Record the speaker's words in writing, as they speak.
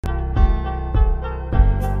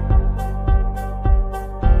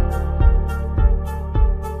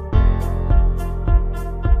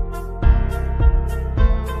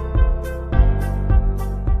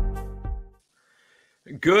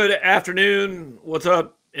Good afternoon. What's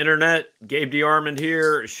up, Internet? Gabe DeArmond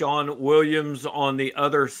here. Sean Williams on the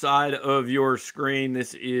other side of your screen.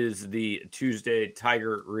 This is the Tuesday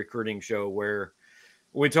Tiger Recruiting Show where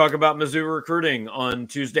we talk about Mizzou recruiting on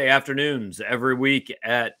Tuesday afternoons every week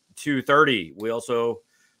at 2:30. We also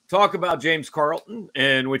talk about James Carlton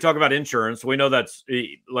and we talk about insurance. We know that's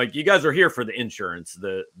like you guys are here for the insurance.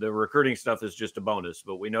 The recruiting stuff is just a bonus,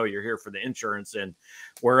 but we know you're here for the insurance. And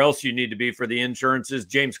where else you need to be for the insurance is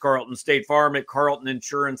James Carlton State Farm at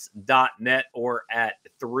carltoninsurance.net or at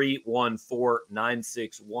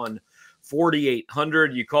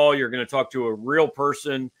 314-961-4800. You call, you're going to talk to a real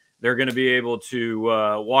person. They're going to be able to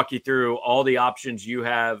walk you through all the options you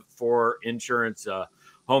have for insurance.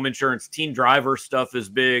 Home insurance, teen driver stuff is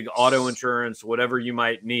big, auto insurance, whatever you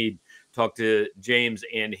might need. Talk to James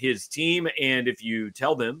and his team. And if you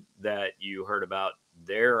tell them that you heard about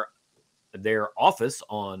their office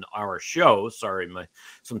on our show, sorry,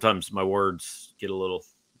 sometimes my words get a little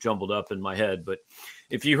jumbled up in my head, but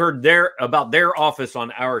if you heard about their office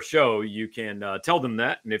on our show, you can tell them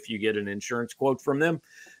that. And if you get an insurance quote from them,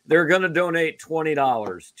 they're going to donate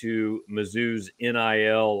 $20 to Mizzou's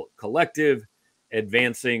NIL Collective,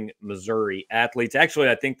 Advancing Missouri Athletes. Actually,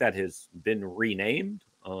 I think that has been renamed.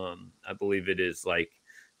 I believe it is like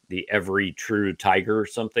the Every True Tiger or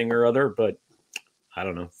something or other, but I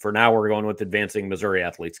don't know. For now, we're going with Advancing Missouri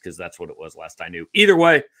Athletes because that's what it was last I knew. Either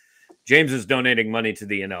way, James is donating money to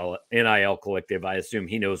the NIL Collective. I assume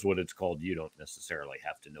he knows what it's called. You don't necessarily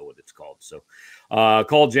have to know what it's called. So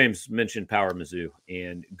call James, mention Power Mizzou,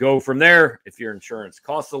 and go from there. If your insurance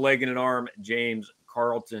costs a leg and an arm, James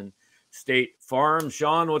Carlton State Farm.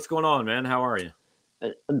 Sean, what's going on, man? How are you?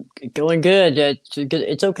 Going good.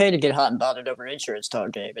 It's okay to get hot and bothered over insurance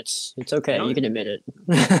talk, Gabe. It's okay. You can admit it.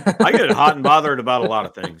 I get hot and bothered about a lot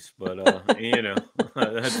of things, but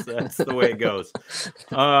that's the way it goes.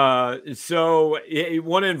 So I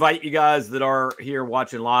want to invite you guys that are here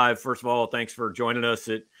watching live. First of all, thanks for joining us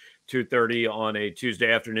at 2:30 on a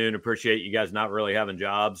Tuesday afternoon. Appreciate you guys not really having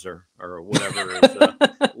jobs or whatever is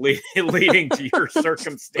leading to your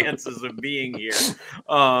circumstances of being here.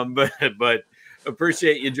 But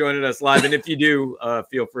appreciate you joining us live. And if you do,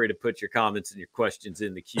 feel free to put your comments and your questions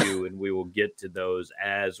in the queue, and we will get to those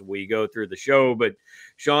as we go through the show. But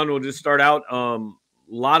Sean, we'll just start out. A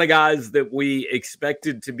lot of guys that we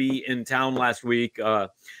expected to be in town last week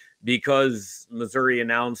because Missouri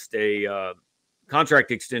announced a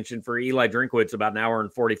contract extension for Eli Drinkwitz about an hour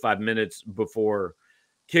and 45 minutes before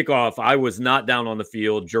kickoff. I was not down on the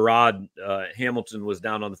field. Gerard Hamilton was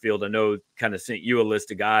down on the field. I know kind of sent you a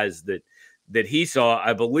list of guys that he saw.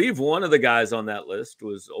 I believe one of the guys on that list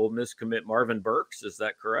was Ole Miss commit Marvin Burks. Is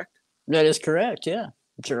that correct? That is correct. Yeah.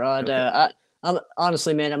 Gerard, okay. I'm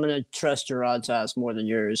honestly, man, I'm going to trust Gerard's eyes more than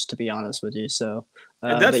yours, to be honest with you. So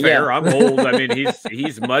that's fair. Yeah. I'm old. I mean,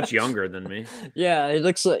 he's much younger than me. Yeah, it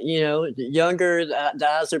looks like, younger. The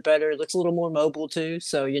eyes are better. It looks a little more mobile too.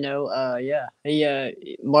 So,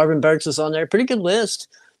 Marvin Burks is on there. Pretty good list.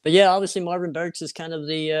 But yeah, obviously Marvin Burks is kind of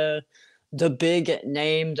the big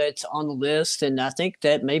name that's on the list, and I think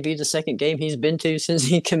that may be the second game he's been to since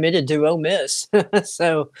he committed to Ole Miss.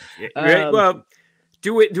 So, well,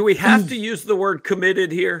 do we have to use the word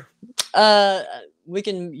committed here? We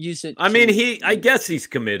can use it. I mean, I guess he's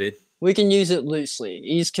committed. We can use it loosely.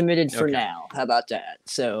 He's committed for now. How about that?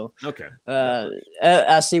 So, okay.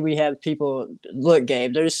 I see we have people. Look,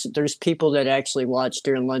 Gabe, there's people that actually watch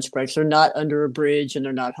during lunch breaks. They're not under a bridge and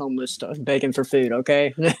they're not homeless begging for food.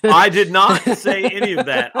 Okay. I did not say any of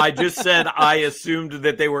that. I just said I assumed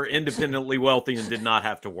that they were independently wealthy and did not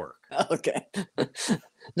have to work. Okay.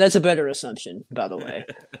 That's a better assumption, by the way.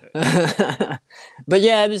 But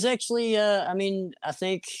yeah, it was actually, I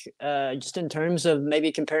think just in terms of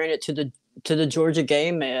maybe comparing it to the Georgia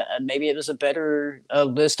game, maybe it was a better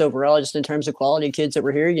list overall, just in terms of quality kids that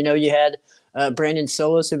were here. You had Brandon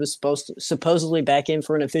Solis, who was supposedly back in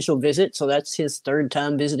for an official visit. So that's his third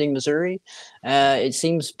time visiting Missouri. It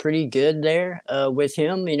seems pretty good there with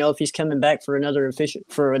him. If he's coming back for an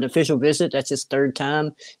official visit, that's his third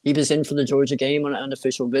time. He was in for the Georgia game on an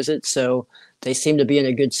unofficial visit. So they seem to be in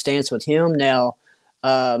a good stance with him. Now,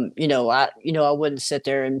 I wouldn't sit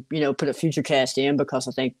there and, put a future cast in because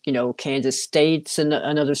I think, Kansas State's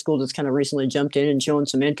another school that's kind of recently jumped in and shown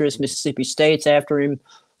some interest. Mississippi State's after him.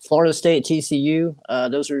 Florida State, TCU,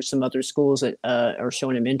 those are some other schools that are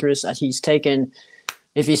showing him interest.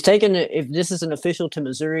 If this is an official to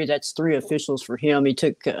Missouri, that's 3 officials for him. He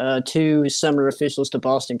took 2 summer officials to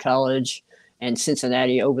Boston College and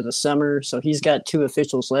Cincinnati over the summer. So he's got 2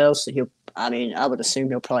 officials left. So I would assume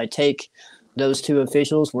he'll probably take those two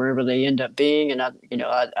officials wherever they end up being. And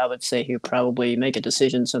I would say he'll probably make a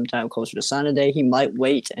decision sometime closer to signing day. He might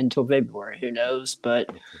wait until February. Who knows? But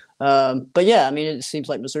yeah, I mean, it seems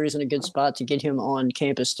like Missouri's in a good spot to get him on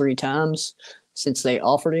campus 3 times since they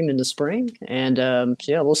offered him in the spring. And so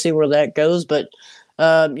yeah, we'll see where that goes. But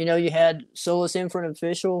you had Solis in for an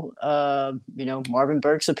official. Marvin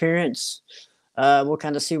Burke's appearance. We'll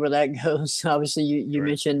kind of see where that goes. Obviously, you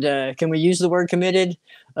mentioned, can we use the word committed?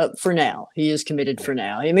 For now, he is committed for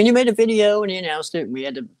now. I mean, he made a video and he announced it. We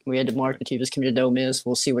had to mark that he was committed to Ole Miss.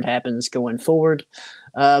 We'll see what happens going forward.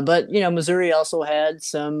 But Missouri also had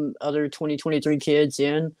some other 2023 kids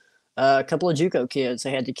in. A couple of JUCO kids.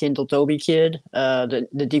 They had the Kendall Toby kid,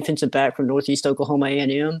 the defensive back from Northeast Oklahoma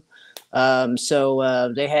A&M.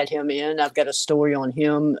 So they had him in. I've got a story on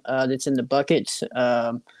him that's in the bucket.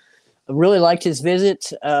 I really liked his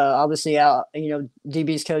visit. Obviously,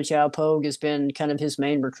 DB's coach Al Pogue has been kind of his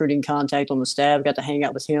main recruiting contact on the staff. Got to hang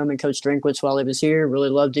out with him and Coach Drinkwitz while he was here. Really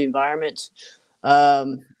loved the environment.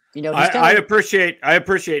 I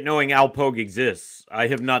appreciate knowing Al Pogue exists. I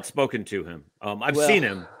have not spoken to him. I've seen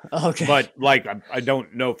him, okay, but I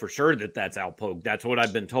don't know for sure that that's Al Pogue. That's what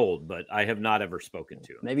I've been told, but I have not ever spoken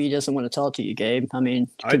to him. Maybe he doesn't want to talk to you, Gabe. I mean,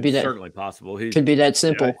 could be that certainly possible. Could be that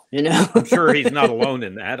simple, I'm sure he's not alone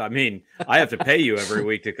in that. I mean, I have to pay you every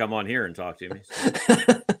week to come on here and talk to me. So.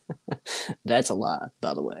 That's a lie,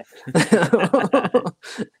 by the way.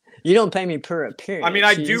 You don't pay me per appearance. I mean,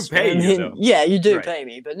 I do pay you, though. Yeah, you do pay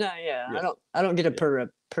me, but no, yeah. I don't get a per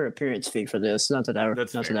appearance fee for this. Not that I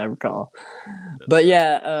recall. But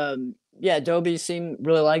yeah, Dobie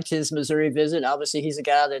really liked his Missouri visit. Obviously, he's a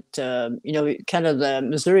guy that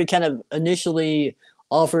Missouri kind of initially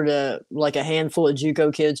offered a handful of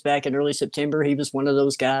JUCO kids back in early September. He was one of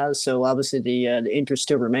those guys, so obviously the interest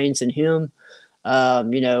still remains in him.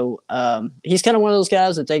 He's kind of one of those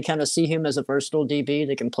guys that they kind of see him as a versatile DB.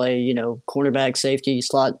 They can play, cornerback, safety,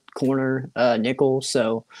 slot, corner, nickel.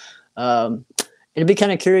 So it'd be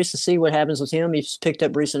kind of curious to see what happens with him. He's picked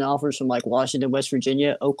up recent offers from Washington, West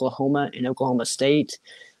Virginia, Oklahoma, and Oklahoma State.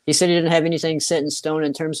 He said he didn't have anything set in stone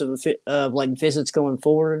in terms of visits going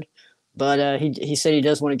forward. But he said he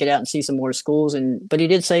does want to get out and see some more schools. But he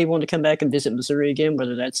did say he wanted to come back and visit Missouri again,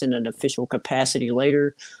 whether that's in an official capacity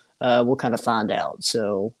later. We'll kind of find out.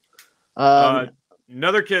 So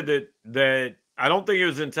another kid that I don't think he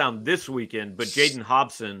was in town this weekend, but Jaden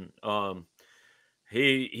Hobson,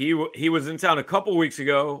 he was in town a couple weeks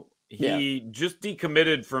ago. He just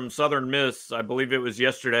decommitted from Southern Miss. I believe it was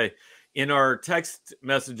yesterday. In our text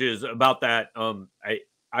messages about that,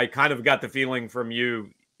 I kind of got the feeling from you,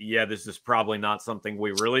 this is probably not something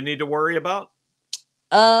we really need to worry about.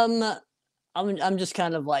 I'm just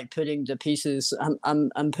kind of putting the pieces. I'm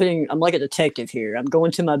like a detective here. I'm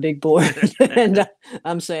going to my big board and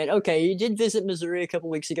I'm saying, okay, you did visit Missouri a couple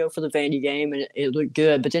weeks ago for the Vandy game and it looked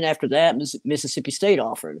good. But then after that, Mississippi State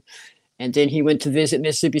offered. And then he went to visit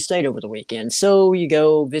Mississippi State over the weekend. So you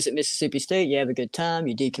go visit Mississippi State, you have a good time,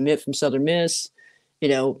 you decommit from Southern Miss,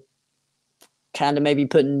 kind of maybe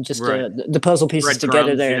putting just the puzzle pieces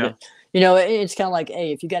together there. Yeah. It's kind of like,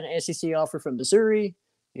 hey, if you got an SEC offer from Missouri,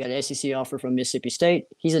 you got an SEC offer from Mississippi State.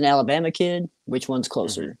 He's an Alabama kid. Which one's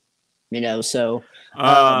closer? So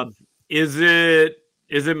is it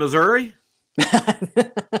Missouri?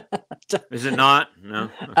 Is it not? No.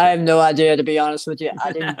 Okay. I have no idea, to be honest with you.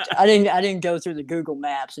 I didn't go through the Google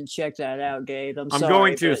Maps and check that out, Gabe. I'm sorry,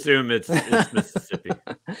 going to assume it's Mississippi.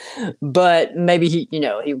 But maybe he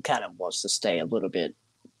kind of wants to stay a little bit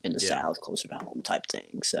in the South, closer to home type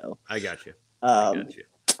thing. So I got you.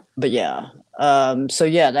 But yeah, so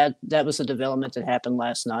that was a development that happened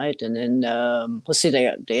last night, and then let's see,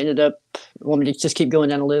 they ended up. Want me to just keep going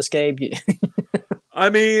down the list, Gabe? I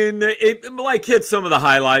mean, it hit some of the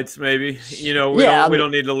highlights, maybe. We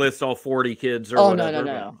don't need to list all 40 kids or whatever.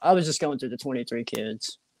 No. I was just going through the 23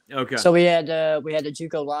 kids. Okay. So we had a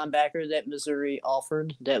JUCO linebacker that Missouri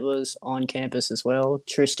offered that was on campus as well.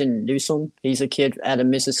 Tristan Newsome. He's a kid out of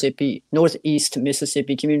Northeast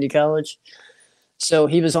Mississippi Community College. So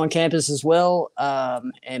he was on campus as well,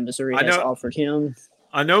 and Missouri has offered him.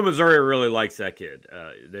 I know Missouri really likes that kid.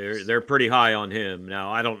 They're pretty high on him.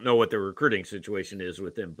 Now, I don't know what the recruiting situation is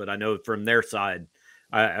with him, but I know from their side,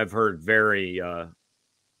 I've heard a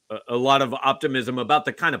lot of optimism about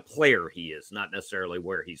the kind of player he is, not necessarily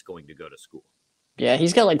where he's going to go to school. Yeah,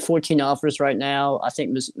 he's got 14 offers right now. I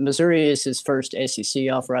think Missouri is his first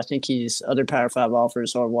SEC offer. I think his other Power 5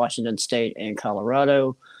 offers are Washington State and Colorado.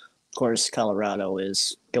 Of course, Colorado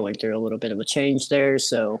is going through a little bit of a change there.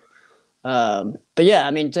 So, but yeah,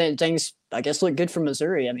 I mean, things, I guess, look good for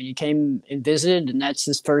Missouri. I mean, he came and visited, and that's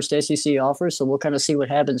his first SEC offer. So we'll kind of see what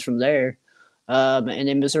happens from there. And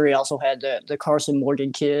then Missouri also had the Carson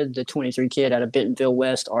Morgan kid, the 23 kid out of Bentonville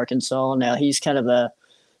West, Arkansas. Now he's kind of a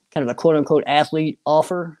quote unquote athlete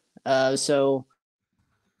offer. So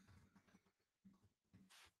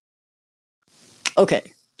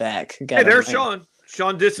okay, back. Hey, there's Sean.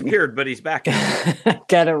 Sean disappeared, but he's back.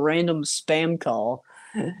 Got a random spam call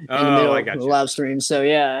in the middle of the live stream. So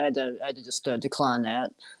yeah, I had to just decline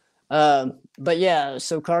that. But yeah,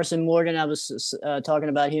 so Carson Morgan, I was talking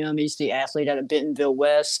about him. He's the athlete out of Bentonville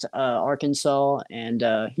West, Arkansas, and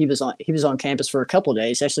he was on campus for a couple of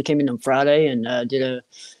days. Actually, came in on Friday and did a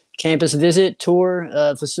campus visit tour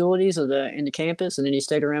facilities in the campus, and then he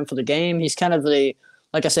stayed around for the game. He's kind of the,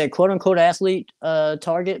 like I said, quote unquote athlete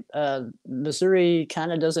target. Missouri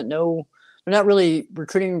kind of doesn't know. They're not really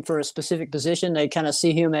recruiting for a specific position. They kind of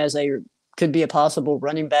see him as could be a possible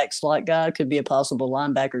running back slot guy, could be a possible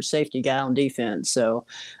linebacker safety guy on defense. So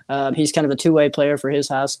he's kind of a two-way player for his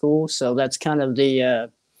high school. So that's kind of the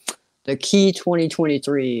key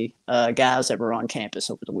 2023 guys that were on campus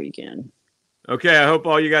over the weekend. Okay, I hope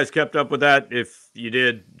all you guys kept up with that. If you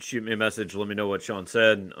did, shoot me a message. Let me know what Sean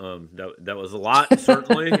said. That was a lot,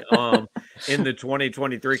 certainly. In the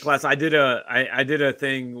 2023 class, I did a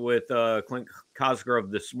thing with Clint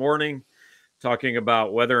Cosgrove this morning, talking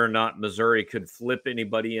about whether or not Missouri could flip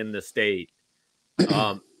anybody in the state.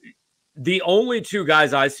 The only two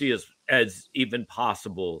guys I see as even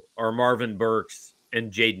possible are Marvin Burks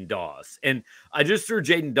and Jaden Doss. And I just threw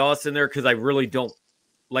Jaden Doss in there because I really don't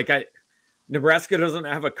Nebraska doesn't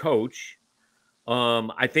have a coach.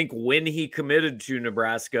 I think when he committed to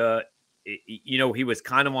Nebraska, he was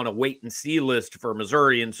kind of on a wait and see list for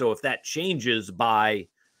Missouri. And so if that changes by,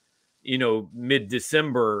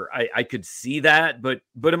 mid-December, I could see that. But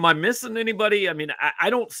am I missing anybody? I mean, I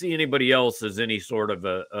don't see anybody else as any sort of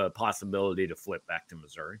a possibility to flip back to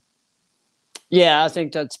Missouri. Yeah, I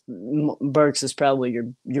think Burks is probably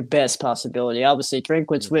your best possibility. Obviously,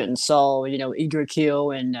 Drinkwitz went and saw, Idra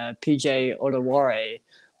Kill and PJ Odaware.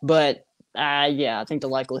 But, I think the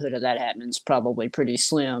likelihood of that happening is probably pretty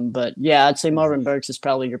slim. But, yeah, I'd say Marvin Burks is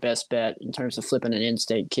probably your best bet in terms of flipping an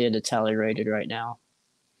in-state kid that's highly rated right now.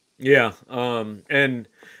 Yeah, and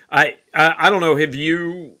I don't know, have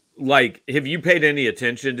you paid any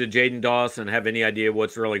attention to Jaden Doss and have any idea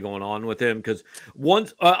what's really going on with him? Because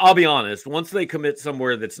I'll be honest, once they commit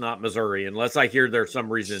somewhere that's not Missouri, unless I hear there's some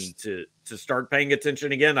reason to start paying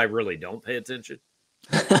attention again, I really don't pay attention.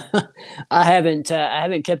 I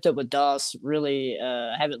haven't kept up with Doss really.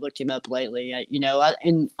 I haven't looked him up lately.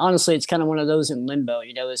 And honestly, it's kind of one of those in limbo.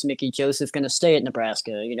 Is Mickey Joseph going to stay at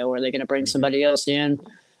Nebraska? Are they going to bring somebody else in?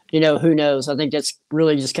 Who knows? I think that's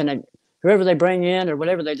really just kind of whoever they bring in or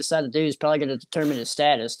whatever they decide to do is probably going to determine his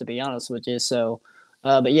status, to be honest with you. So,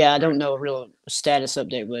 but yeah, I don't know a real status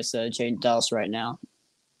update with Jaden Doss right now.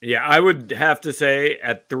 Yeah, I would have to say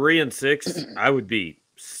at 3-6, I would be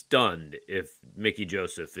stunned if Mickey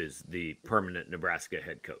Joseph is the permanent Nebraska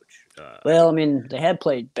head coach. Well, I mean, they have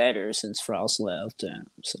played better since Frost left,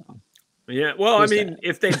 so. Yeah, well,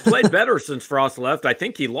 if they played better since Frost left, I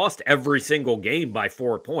think he lost every single game by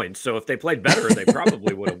 4 points. So if they played better, they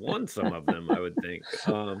probably would have won some of them, I would think.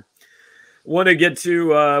 Want to get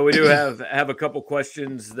to, we do have a couple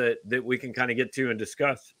questions that we can kind of get to and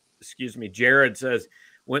discuss. Excuse me. Jared says,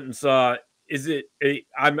 went and saw,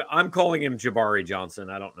 I'm calling him Jabari Johnson.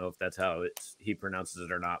 I don't know if that's how he pronounces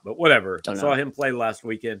it or not, but whatever. Saw him play last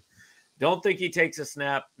weekend. Don't think he takes a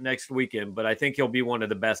snap next weekend, but I think he'll be one of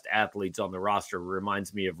the best athletes on the roster.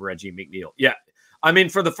 Reminds me of Reggie McNeil. Yeah. I mean,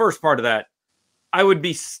 for the first part of that, I would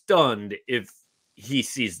be stunned if he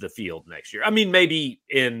sees the field next year. I mean, maybe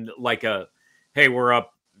in like hey, we're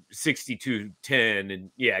up 62-10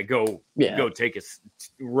 and go take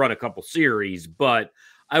run a couple series. But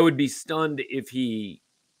I would be stunned if he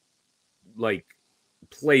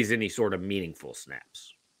plays any sort of meaningful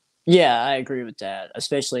snaps. Yeah, I agree with that,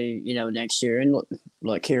 especially, next year. And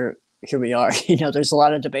look, here we are. There's a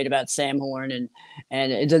lot of debate about Sam Horn, and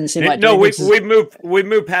it doesn't seem like we've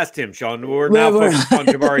moved past him, Sean. We're now focused on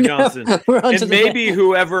Jabari Johnson and maybe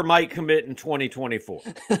whoever might commit in 2024.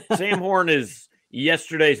 Sam Horn is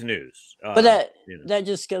yesterday's news. But that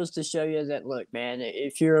just goes to show you that, look, man,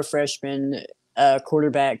 if you're a freshman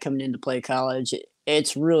quarterback coming in to play college,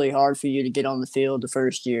 it's really hard for you to get on the field the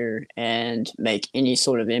first year and make any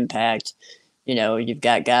sort of impact. You've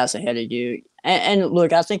got guys ahead of you. And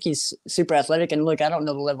look, I think he's super athletic. And look, I don't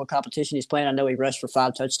know the level of competition he's playing. I know he rushed for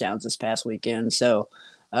 5 touchdowns this past weekend. So,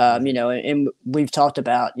 and we've talked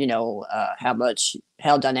about,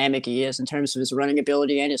 how dynamic he is in terms of his running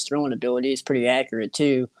ability and his throwing ability. He's pretty accurate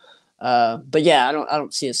too. But yeah, I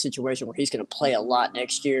don't see a situation where he's going to play a lot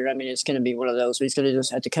next year. I mean, it's going to be one of those where he's going to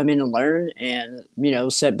just have to come in and learn and,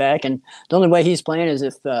 sit back. And the only way he's playing is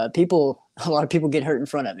if a lot of people get hurt in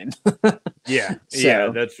front of him. Yeah,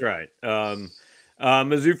 that's right.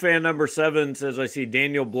 Mizzou fan number 7 says, I see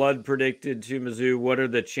Daniel Blood predicted to Mizzou. What are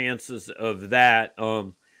the chances of that?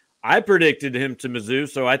 I predicted him to Mizzou,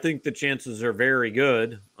 so I think the chances are very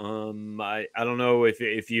good. I don't know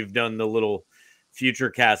if you've done the little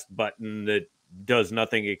FutureCast button that does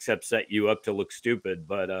nothing except set you up to look stupid,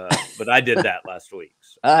 but I did that last week.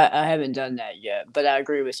 So. I haven't done that yet, but I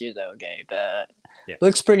agree with you though, Gabe.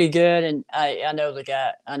 Looks pretty good, and I know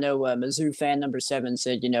Mizzou fan number 7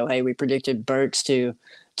 said, hey, we predicted Burks to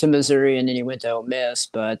Missouri, and then he went to Ole Miss,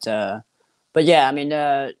 but yeah, I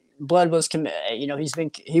mean, Blood was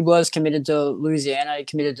he was committed to Louisiana. He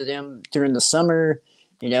committed to them during the summer.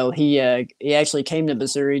 He actually came to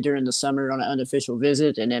Missouri during the summer on an unofficial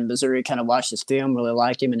visit, and then Missouri kind of watched his film, really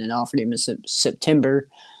liked him, and then offered him in September.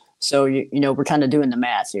 So, we're kind of doing the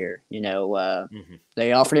math here.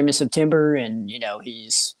 They offered him in September, and,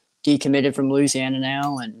 he's decommitted from Louisiana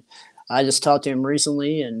now. And I just talked to him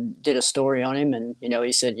recently and did a story on him. And,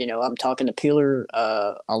 he said, I'm talking to Peeler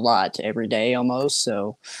a lot every day almost.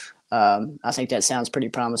 So I think that sounds pretty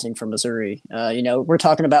promising for Missouri. We're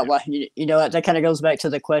talking about why, that kind of goes back to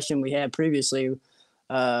the question we had previously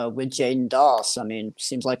with Jaden Doss. I mean,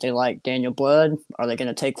 seems like they like Daniel Blood. Are they going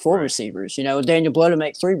to take 4 receivers? Daniel Blood will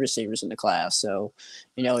make 3 receivers in the class. So,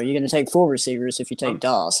 are you going to take 4 receivers if you take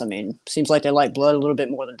Doss? I mean, seems like they like Blood a little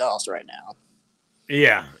bit more than Doss right now.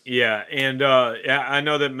 Yeah. And I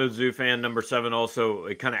know that Mizzou fan number 7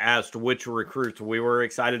 also kind of asked which recruits we were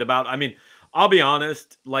excited about. I mean, I'll be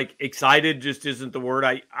honest, like excited just isn't the word.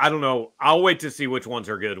 I don't know. I'll wait to see which ones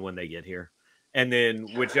are good when they get here. And then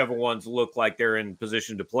whichever ones look like they're in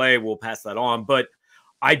position to play, we'll pass that on. But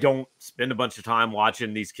I don't spend a bunch of time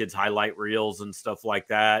watching these kids' highlight reels and stuff like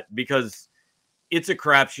that because it's a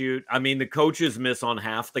crapshoot. I mean, the coaches miss on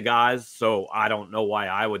half the guys, so I don't know why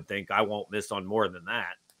I would think I won't miss on more than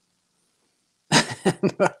that.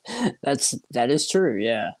 That is true.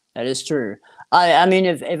 Yeah, that is true. I mean,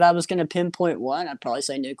 if I was going to pinpoint one, I'd probably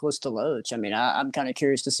say Nicholas Deloach. I mean, I'm kind of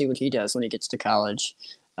curious to see what he does when he gets to college.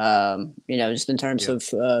 Just in terms of,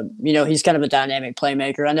 he's kind of a dynamic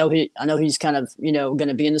playmaker. I know he's kind of, going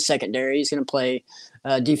to be in the secondary. He's going to play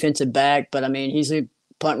defensive back, but I mean, he's a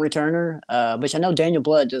punt returner, which I know Daniel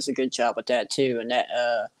Blood does a good job with that too. And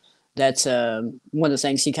that's one of the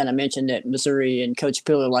things he kind of mentioned that Missouri and Coach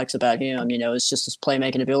Peeler likes about him. It's just his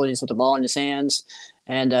playmaking abilities with the ball in his hands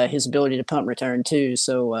and his ability to punt return too.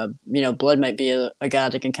 So, Blood might be a guy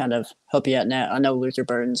that can kind of help you out now. I know Luther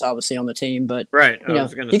Burden's obviously on the team, but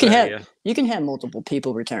you can have multiple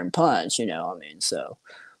people return punts,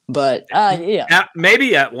 but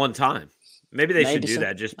maybe at one time, maybe they should do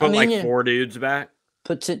that. Just put 4 dudes back.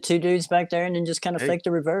 Put 2 dudes back there and then just kind of fake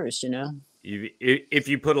the reverse, If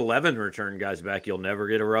you put 11 return guys back, you'll never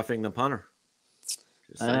get a roughing the punter.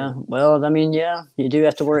 Well, I mean, yeah, you do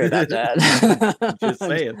have to worry about that. Just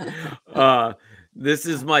saying. This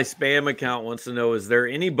is my spam account wants to know, is there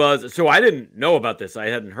any buzz? So I didn't know about this. I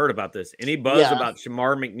hadn't heard about this. Any buzz about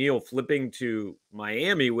Shamar McNeil flipping to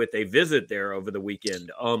Miami with a visit there over the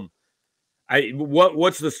weekend?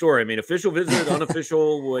 What's the story? I mean, official visit,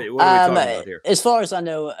 unofficial? What are we talking about here? As far as I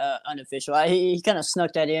know, unofficial. He kind of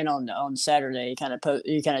snuck that in on Saturday. He kind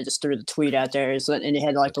of just threw the tweet out there, and it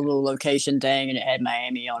had like the little location thing, and it had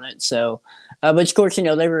Miami on it. So, but of course, they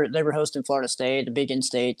were hosting Florida State, a big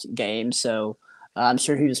in-state game. So I'm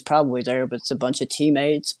sure he was probably there with a bunch of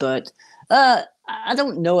teammates. But I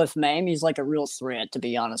don't know if Miami's like a real threat, to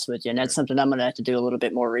be honest with you. And that's something I'm going to have to do a little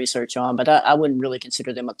bit more research on. But I wouldn't really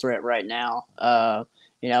consider them a threat right now. I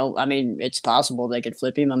mean, it's possible they could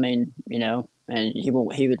flip him. I mean, and he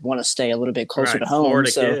would want to stay a little bit closer to home.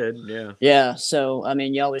 Florida kid, yeah. So, I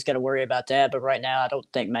mean, you always got to worry about that. But right now, I don't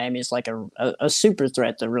think Miami's like a super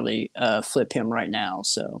threat to really flip him right now.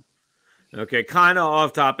 So. Okay, kind of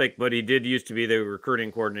off topic, but he did used to be the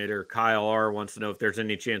recruiting coordinator. Kyle R. wants to know if there's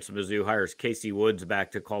any chance Mizzou hires Casey Woods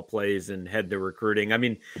back to call plays and head the recruiting. I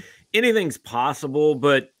mean, anything's possible,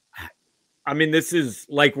 but I mean, this is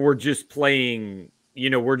like we're just playing,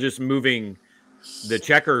 we're just moving the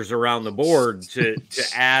checkers around the board to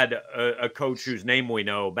add a coach whose name we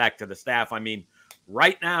know back to the staff. I mean,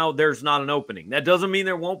 right now, there's not an opening. That doesn't mean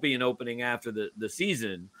there won't be an opening after the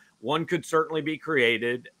season. One could certainly be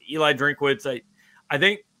created. Eli Drinkwitz, I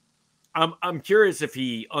think I'm curious if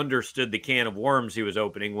he understood the can of worms he was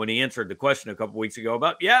opening when he answered the question a couple weeks ago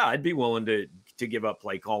about, I'd be willing to give up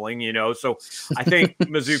play calling, So I think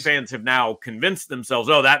Mizzou fans have now convinced themselves,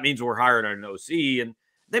 that means we're hiring an OC. And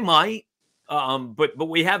They might, but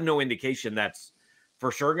we have no indication that's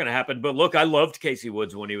for sure going to happen. But look, I loved Casey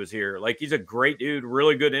Woods when he was here. Like, he's a great dude,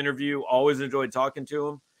 really good interview. Always enjoyed talking to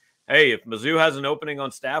him. Hey, if Mizzou has an opening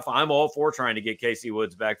on staff, I'm all for trying to get Casey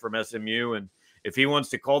Woods back from SMU. And if he wants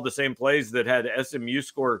to call the same plays that had SMU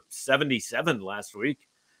score 77 last week,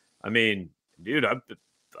 I mean, dude,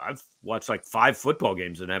 I've watched like 5 football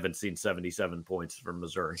games and haven't seen 77 points from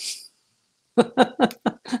Missouri.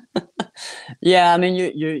 Yeah, I mean,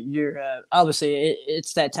 you're obviously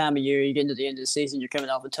it's that time of year. You get into the end of the season, you're coming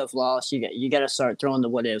off a tough loss. You got to start throwing the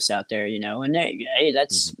what ifs out there, And hey,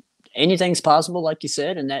 that's anything's possible, like you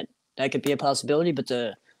said, and that could be a possibility. But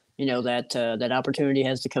that opportunity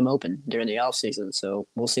has to come open during the off season. So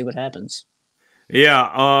we'll see what happens.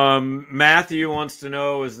 Yeah. Matthew wants to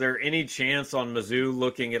know, is there any chance on Mizzou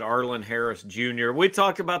looking at Arlen Harris Jr.? We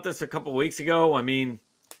talked about this a couple weeks ago. I mean,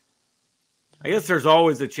 I guess there's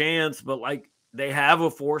always a chance, but like, they have a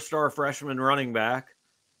 4-star freshman running back.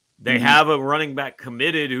 They have a running back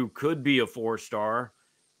committed who could be a 4-star.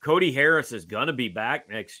 Cody Harris is going to be back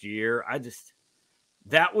next year.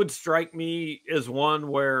 That would strike me as one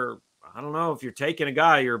where, I don't know, if you're taking a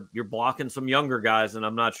guy, you're blocking some younger guys, and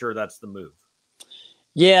I'm not sure that's the move.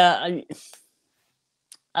 Yeah,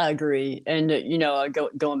 I agree. And,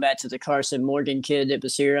 going back to the Carson Morgan kid that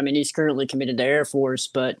was here, I mean, he's currently committed to Air Force,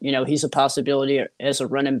 but, he's a possibility as a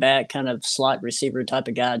running back, kind of slot receiver type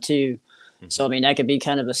of guy too. So, I mean, that could be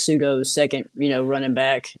kind of a pseudo second, running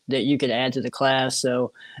back that you could add to the class.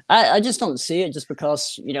 So I just don't see it just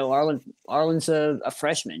because, Arlen's a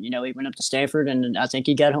freshman. He went up to Stanford and I think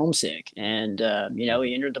he got homesick and,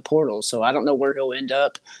 he entered the portal. So I don't know where he'll end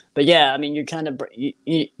up. But yeah, I mean, you're kind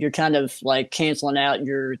of like canceling out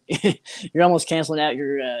you're almost canceling out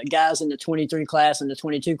your guys in the 23 class and the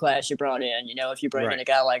 22 class you brought in. If you bring in a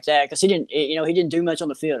guy like that, because he didn't do much on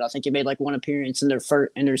the field. I think he made like one appearance in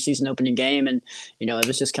their season opening game, and it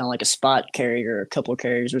was just kind of like a spot carry or a couple of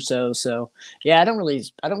carries or so. So yeah, I don't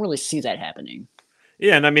really see that happening.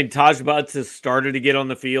 Yeah, and I mean, Taj Butts has started to get on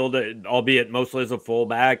the field, albeit mostly as a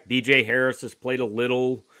fullback. DJ Harris has played a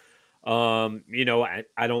little.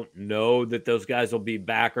 I don't know that those guys will be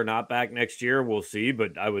back or not back next year. We'll see,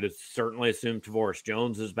 but I would certainly assume Tavoris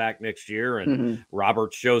Jones is back next year and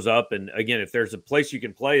Roberts shows up. And again, if there's a place you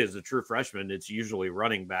can play as a true freshman, it's usually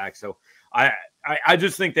running back. So I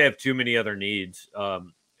just think they have too many other needs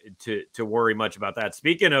to worry much about that.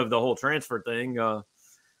 Speaking of the whole transfer thing,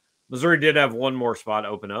 Missouri did have one more spot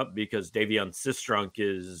open up because Davion Sistrunk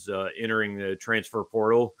is entering the transfer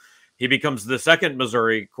portal. He becomes the second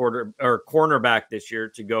Missouri cornerback this year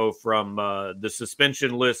to go from the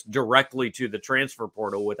suspension list directly to the transfer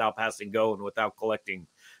portal without passing go and without collecting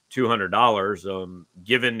 $200.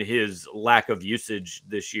 Given his lack of usage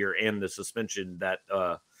this year and the suspension, that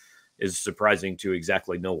is surprising to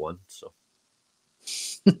exactly no one. So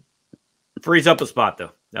frees up a spot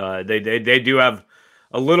though. They do have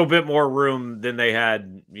a little bit more room than they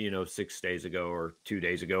had, 6 days ago or 2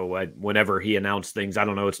 days ago. Whenever he announced things, I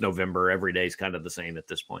don't know. It's November. Every day is kind of the same at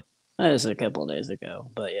this point. That was a couple of days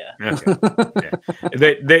ago, but yeah. Okay.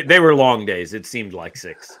 Yeah. They were long days. It seemed like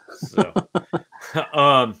 6. So,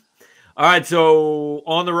 all right. So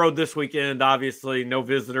on the road this weekend, obviously no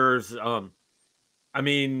visitors. I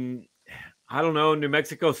mean, I don't know. New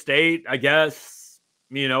Mexico State, I guess,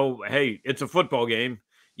 hey, it's a football game.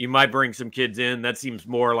 You might bring some kids in. That seems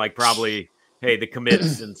more like probably, hey, the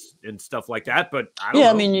commits and stuff like that. But I don't know.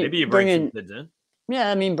 I mean, maybe you bring some kids in. Yeah,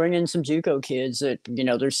 I mean, bring in some JUCO kids that,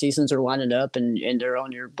 their seasons are lining up and they're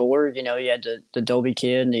on your board. You had the Dolby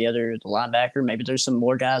kid and the linebacker. Maybe there's some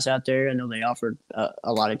more guys out there. I know they offered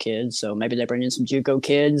a lot of kids. So maybe they bring in some JUCO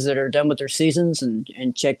kids that are done with their seasons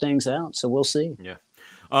and check things out. So we'll see. Yeah.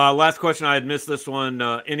 Last question. I had missed this one.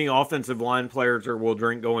 Any offensive line players or will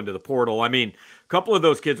drink go into the portal? I mean, a couple of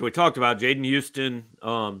those kids we talked about, Jaden Houston,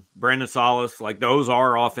 Brandon Salas, like those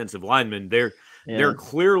are offensive linemen. They're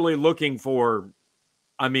clearly looking for,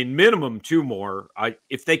 I mean, minimum 2 more.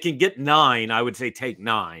 If they can get 9, I would say take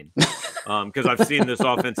 9 because I've seen this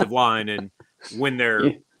offensive line, and when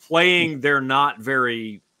they're playing, they're not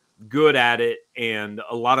very good at it, and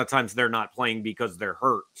a lot of times they're not playing because they're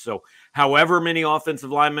hurt. So however many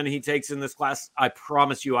offensive linemen he takes in this class, I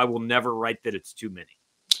promise you I will never write that it's too many.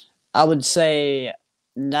 I would say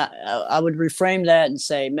not. I would reframe that and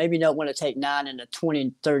say maybe don't want to take 9 in the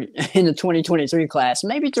 2023 class.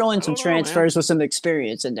 Maybe throw in some transfers with some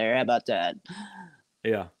experience in there. How about that?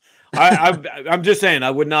 Yeah. I'm just saying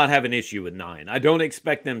I would not have an issue with 9. I don't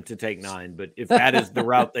expect them to take 9, but if that is the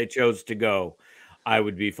route they chose to go, I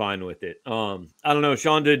would be fine with it. I don't know,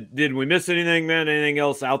 Sean, did we miss anything, man? Anything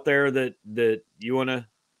else out there that you want to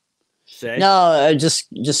say? No,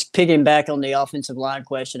 just picking back on the offensive line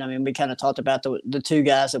question. I mean, we kind of talked about the two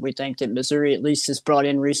guys that we think that Missouri at least has brought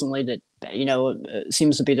in recently that,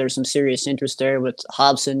 seems to be there's some serious interest there with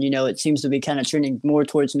Hobson. It seems to be kind of trending more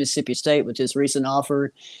towards Mississippi State with his recent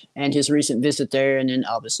offer and his recent visit there. And then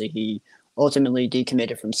obviously he ultimately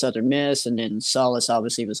decommitted from Southern Miss. And then Salas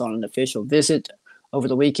obviously was on an official visit over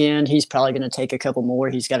the weekend. He's probably going to take a couple more.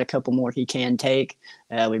 He's got a couple more he can take.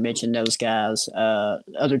 We mentioned those guys.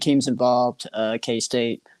 Other teams involved,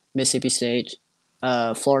 K-State, Mississippi State,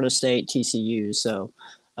 Florida State, TCU. So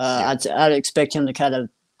I'd expect him to kind of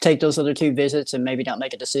take those other two visits and maybe not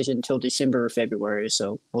make a decision until December or February.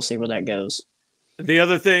 So we'll see where that goes. The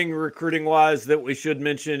other thing recruiting-wise that we should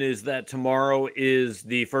mention is that tomorrow is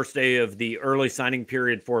the first day of the early signing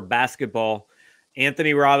period for basketball.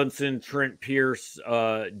 Anthony Robinson, Trent Pierce,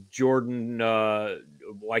 Jordan,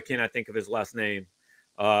 why can't I think of his last name?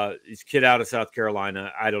 He's a kid out of South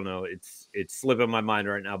Carolina. I don't know. It's slipping my mind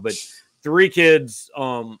right now. But 3 kids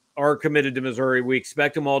are committed to Missouri. We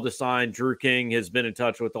expect them all to sign. Drew King has been in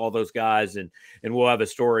touch with all those guys, and we'll have a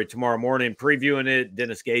story tomorrow morning previewing it.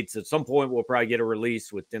 Dennis Gates, at some point, we'll probably get a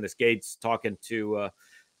release with Dennis Gates talking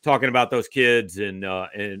about those kids, and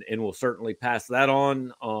we'll certainly pass that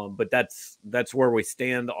on. But that's where we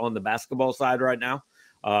stand on the basketball side right now.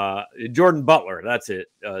 Jordan Butler, that's it.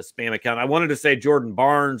 Spam account. I wanted to say Jordan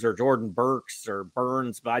Barnes or Jordan Burks or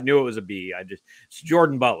Burns, but I knew it was a B. It's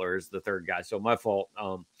Jordan Butler is the third guy, so my fault.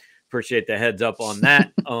 Appreciate the heads up on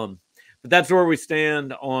that. But that's where we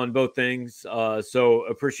stand on both things. So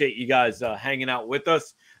appreciate you guys hanging out with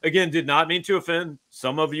us. Again, did not mean to offend.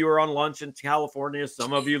 Some of you are on lunch in California.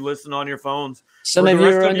 Some of you listen on your phones. Some of you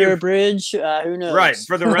are under a bridge. Who knows? Right.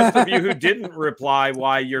 For the rest of you who didn't reply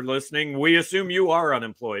why you're listening, we assume you are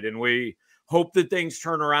unemployed, and we hope that things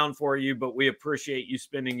turn around for you, but we appreciate you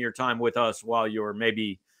spending your time with us while you're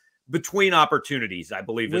maybe between opportunities, I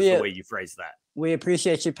believe is the way you phrase that. We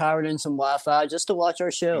appreciate you powering in some Wi-Fi just to watch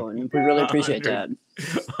our show, and we really appreciate that.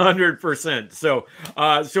 100%. So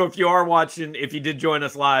if you are watching, if you did join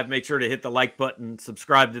us live, make sure to hit the like button,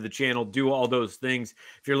 subscribe to the channel, do all those things.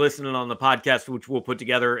 If you're listening on the podcast, which we'll put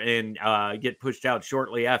together and get pushed out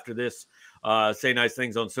shortly after this, say nice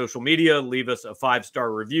things on social media, leave us a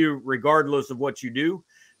 5-star review, regardless of what you do.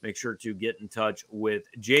 Make sure to get in touch with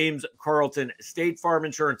James Carlton, State Farm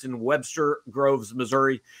Insurance in Webster Groves,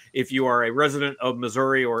 Missouri. If you are a resident of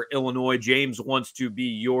Missouri or Illinois, James wants to be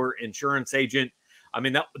your insurance agent. I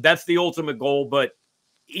mean, that's the ultimate goal, but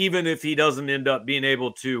even if he doesn't end up being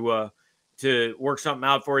able to work something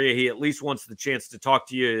out for you, he at least wants the chance to talk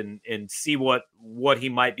to you and see what he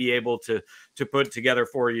might be able to put together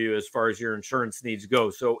for you as far as your insurance needs go.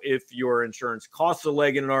 So if your insurance costs a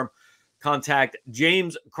leg and an arm, contact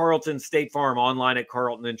James Carlton State Farm online at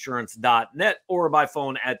carltoninsurance.net or by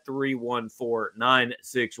phone at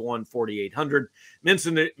 314-961-4800.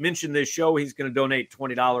 Mention this show. He's going to donate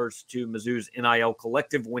 $20 to Mizzou's NIL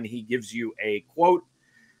Collective when he gives you a quote.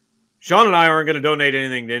 Sean and I aren't going to donate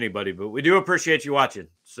anything to anybody, but we do appreciate you watching.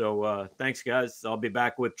 So thanks, guys. I'll be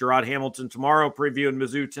back with Gerard Hamilton tomorrow previewing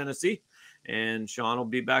Mizzou, Tennessee, and Sean will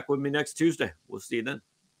be back with me next Tuesday. We'll see you then.